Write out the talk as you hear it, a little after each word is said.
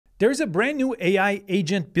There's a brand new AI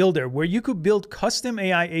agent builder where you could build custom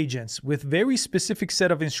AI agents with very specific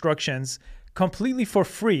set of instructions completely for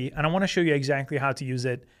free. And I want to show you exactly how to use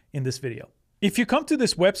it in this video. If you come to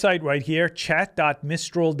this website right here,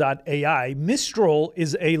 chat.mistral.ai, Mistral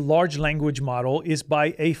is a large language model, is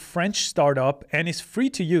by a French startup, and is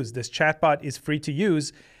free to use. This chatbot is free to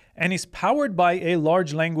use and is powered by a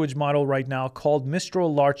large language model right now called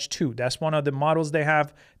Mistral Large 2. That's one of the models they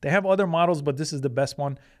have. They have other models, but this is the best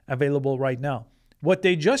one available right now. What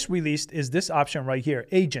they just released is this option right here,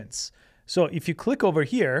 agents. So if you click over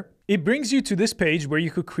here, it brings you to this page where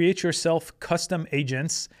you could create yourself custom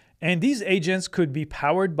agents. And these agents could be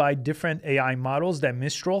powered by different AI models that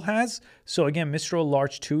Mistral has. So again, Mistral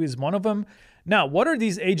Large 2 is one of them. Now, what are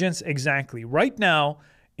these agents exactly? Right now,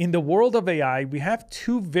 in the world of AI, we have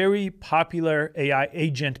two very popular AI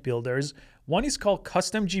agent builders. One is called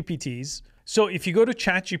Custom GPTs. So if you go to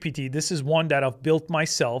ChatGPT, this is one that I've built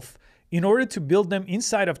myself. In order to build them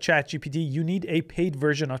inside of ChatGPT, you need a paid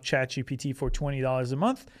version of ChatGPT for $20 a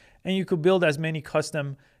month, and you could build as many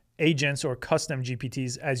custom agents or custom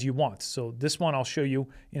GPTs as you want. So this one I'll show you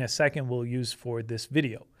in a second, we'll use for this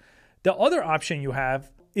video. The other option you have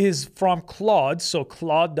is from Claude, so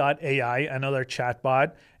Claude.ai, another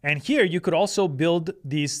chatbot. And here you could also build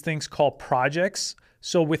these things called projects.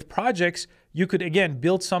 So with projects, you could again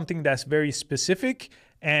build something that's very specific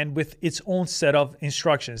and with its own set of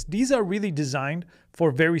instructions. These are really designed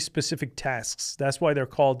for very specific tasks. That's why they're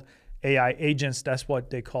called AI agents. That's what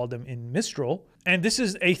they call them in Mistral. And this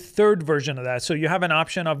is a third version of that. So you have an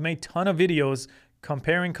option. I've made a ton of videos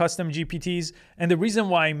comparing custom GPTs. And the reason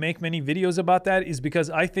why I make many videos about that is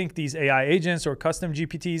because I think these AI agents or custom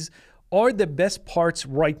GPTs are the best parts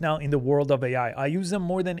right now in the world of AI. I use them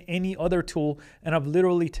more than any other tool, and I've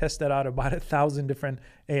literally tested out about 1,000 different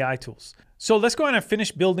AI tools. So let's go ahead and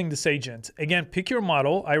finish building this agent. Again, pick your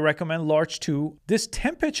model. I recommend Large 2. This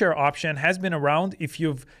temperature option has been around if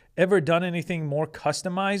you've ever done anything more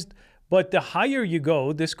customized, but the higher you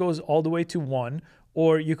go, this goes all the way to 1,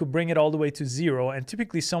 or you could bring it all the way to 0, and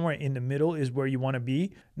typically somewhere in the middle is where you want to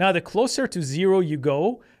be. Now, the closer to 0 you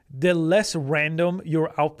go, the less random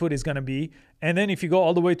your output is going to be. And then if you go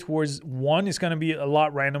all the way towards 1, it's going to be a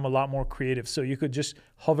lot random, a lot more creative. So you could just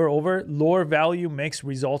hover over. Lower value makes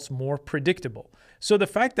results more predictable. So the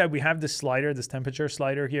fact that we have this slider, this temperature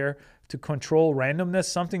slider here to control randomness,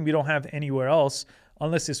 something we don't have anywhere else,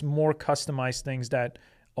 unless it's more customized things that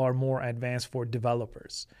are more advanced for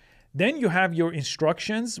developers. Then you have your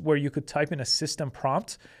instructions where you could type in a system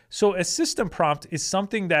prompt. So a system prompt is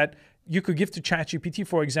something that you could give to ChatGPT,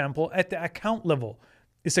 for example, at the account level.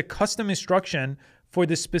 It's a custom instruction for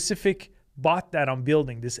the specific bot that I'm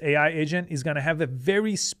building. This AI agent is going to have a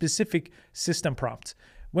very specific system prompt.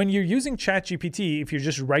 When you're using ChatGPT, if you're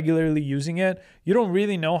just regularly using it, you don't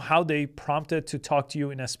really know how they prompted to talk to you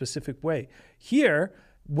in a specific way. Here,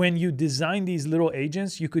 when you design these little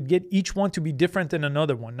agents, you could get each one to be different than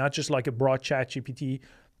another one, not just like a broad ChatGPT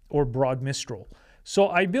or broad Mistral. So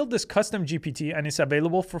I built this custom GPT and it's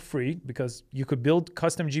available for free because you could build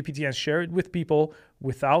custom GPT and share it with people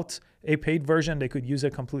without a paid version. They could use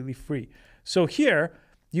it completely free. So here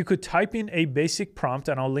you could type in a basic prompt,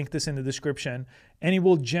 and I'll link this in the description, and it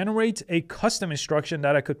will generate a custom instruction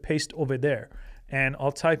that I could paste over there. And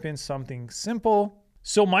I'll type in something simple.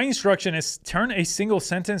 So my instruction is turn a single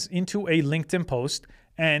sentence into a LinkedIn post,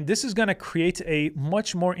 and this is going to create a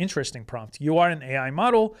much more interesting prompt. You are an AI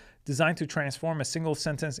model designed to transform a single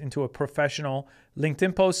sentence into a professional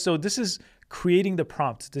LinkedIn post. So this is creating the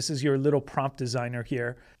prompt. This is your little prompt designer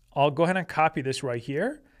here. I'll go ahead and copy this right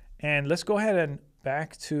here, and let's go ahead and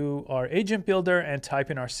back to our agent builder and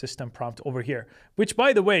type in our system prompt over here, which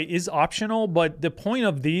by the way is optional, but the point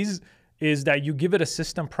of these is that you give it a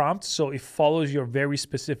system prompt so it follows your very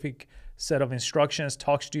specific set of instructions,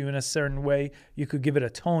 talks to you in a certain way. You could give it a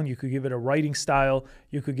tone, you could give it a writing style,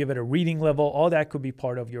 you could give it a reading level. All that could be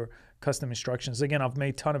part of your custom instructions. Again, I've made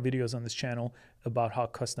a ton of videos on this channel about how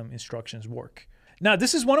custom instructions work. Now,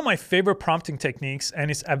 this is one of my favorite prompting techniques,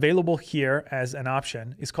 and it's available here as an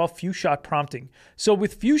option. It's called few shot prompting. So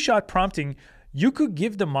with few shot prompting, you could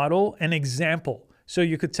give the model an example. So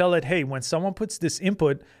you could tell it, hey, when someone puts this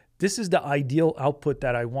input, this is the ideal output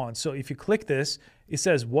that I want. So if you click this, it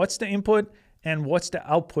says what's the input and what's the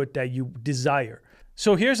output that you desire.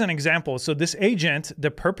 So here's an example. So this agent,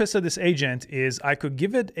 the purpose of this agent is I could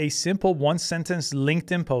give it a simple one sentence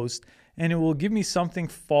LinkedIn post and it will give me something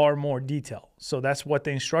far more detailed. So that's what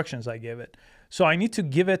the instructions I give it. So I need to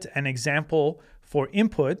give it an example for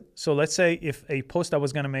input. So let's say if a post I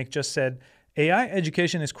was going to make just said, AI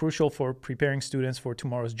education is crucial for preparing students for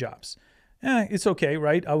tomorrow's jobs. It's okay,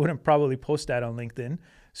 right? I wouldn't probably post that on LinkedIn.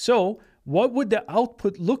 So what would the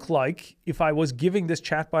output look like if I was giving this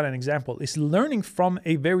chatbot an example? It's learning from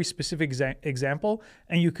a very specific example,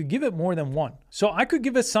 and you could give it more than one. So I could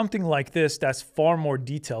give it something like this that's far more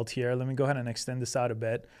detailed here. Let me go ahead and extend this out a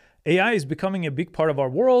bit. AI is becoming a big part of our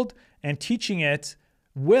world, and teaching it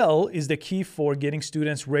well is the key for getting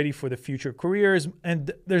students ready for the future careers.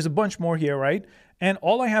 And there's a bunch more here, right? And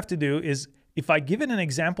all I have to do is, if I give it an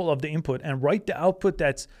example of the input and write the output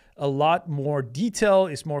that's a lot more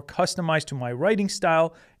detailed, it's more customized to my writing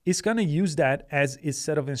style, it's going to use that as its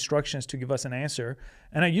set of instructions to give us an answer.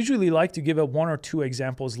 And I usually like to give it 1 or 2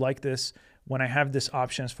 examples like this when I have this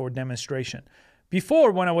options for demonstration.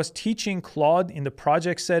 Before, when I was teaching Claude in the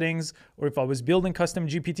project settings, or if I was building custom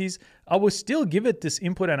GPTs, I would still give it this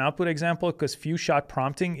input and output example, because few-shot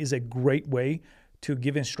prompting is a great way to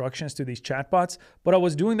give instructions to these chatbots. But I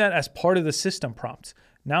was doing that as part of the system prompts.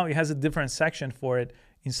 Now it has a different section for it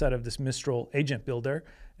inside of this Mistral agent builder.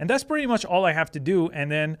 And that's pretty much all I have to do.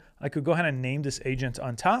 And then I could go ahead and name this agent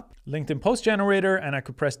on top, LinkedIn post generator, and I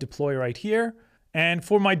could press deploy right here. And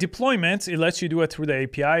for my deployments, it lets you do it through the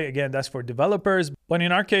API. Again, that's for developers. But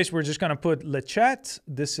in our case, we're just going to put let chat.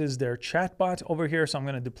 This is their chatbot over here. So I'm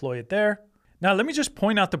going to deploy it there. Now, let me just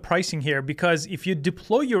point out the pricing here, because if you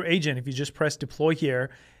deploy your agent, if you just press deploy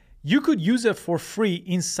here, you could use it for free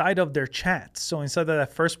inside of their chat. So inside of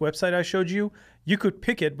that first website I showed you, you could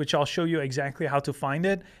pick it, which I'll show you exactly how to find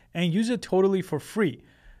it, and use it totally for free.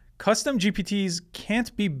 Custom GPTs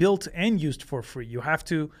can't be built and used for free. You have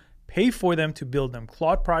to pay for them to build them.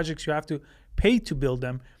 Claude projects, you have to pay to build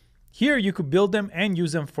them. Here, you could build them and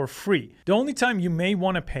use them for free. The only time you may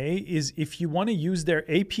want to pay is if you want to use their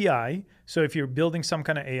API. So if you're building some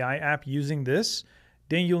kind of AI app using this,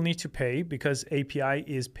 then you'll need to pay, because API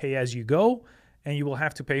is pay as you go, and you will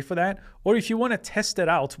have to pay for that. Or if you want to test it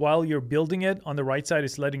out while you're building it, on the right side,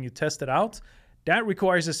 it's letting you test it out. That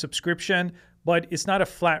requires a subscription, but it's not a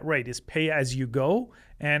flat rate. It's pay as you go,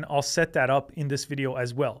 and I'll set that up in this video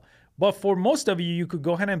as well. But for most of you, you could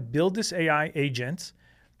go ahead and build this AI agent.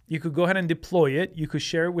 You could go ahead and deploy it. You could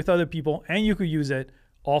share it with other people, and you could use it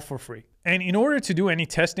all for free. And in order to do any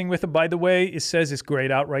testing with it, by the way, it says it's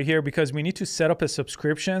grayed out right here, because we need to set up a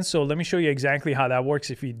subscription. So let me show you exactly how that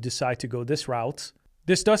works if you decide to go this route.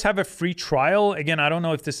 This does have a free trial. Again, I don't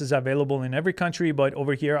know if this is available in every country, but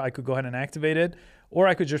over here, I could go ahead and activate it, or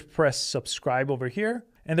I could just press subscribe over here.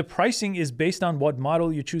 And the pricing is based on what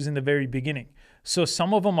model you choose in the very beginning. So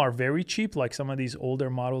some of them are very cheap, like some of these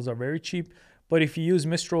older models are very cheap. But if you use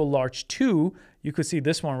Mistral Large 2, you could see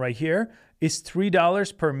this one right here is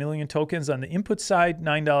 $3 per million tokens on the input side,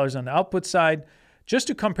 $9 on the output side. Just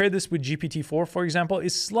to compare this with GPT-4, for example,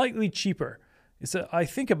 is slightly cheaper. It's, I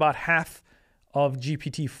think, about half of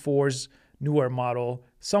GPT-4's newer model,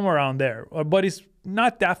 somewhere around there. But it's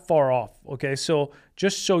not that far off, okay? So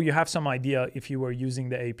just so you have some idea if you were using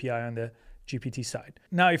the API on the GPT side.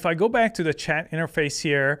 Now, if I go back to the chat interface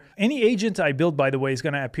here, any agent I build, by the way, is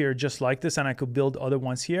going to appear just like this, and I could build other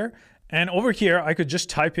ones here. And over here, I could just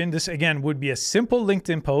type in this, again, would be a simple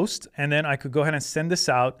LinkedIn post, and then I could go ahead and send this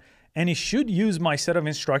out, and it should use my set of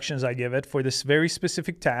instructions I give it for this very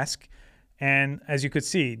specific task. And as you could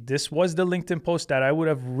see, this was the LinkedIn post that I would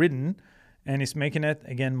have written, and it's making it,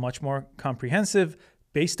 again, much more comprehensive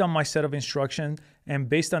based on my set of instruction and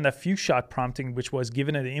based on that few shot prompting, which was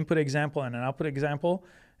given an input example and an output example.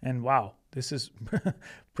 And wow, this is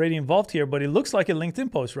pretty involved here, but it looks like a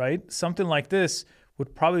LinkedIn post, right? Something like this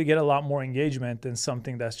would probably get a lot more engagement than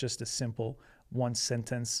something that's just a simple one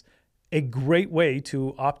sentence. A great way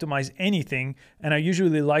to optimize anything. And I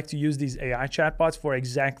usually like to use these AI chatbots for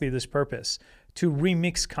exactly this purpose, to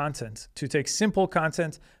remix content, to take simple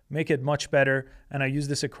content, make it much better. And I use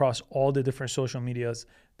this across all the different social medias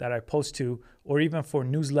that I post to, or even for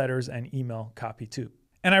newsletters and email copy too.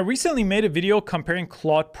 And I recently made a video comparing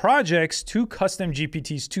Claude projects to Custom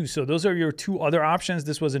GPTs too. So those are your 2 other options.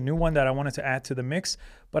 This was a new one that I wanted to add to the mix,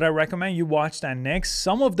 but I recommend you watch that next.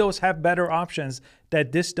 Some of those have better options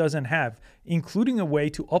that this doesn't have, including a way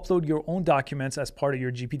to upload your own documents as part of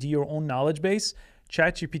your GPT, your own knowledge base.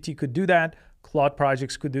 ChatGPT could do that. Claude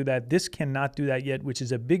projects could do that. This cannot do that yet, which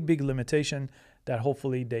is a big, big limitation that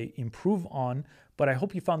hopefully they improve on. But I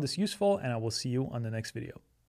hope you found this useful, and I will see you on the next video.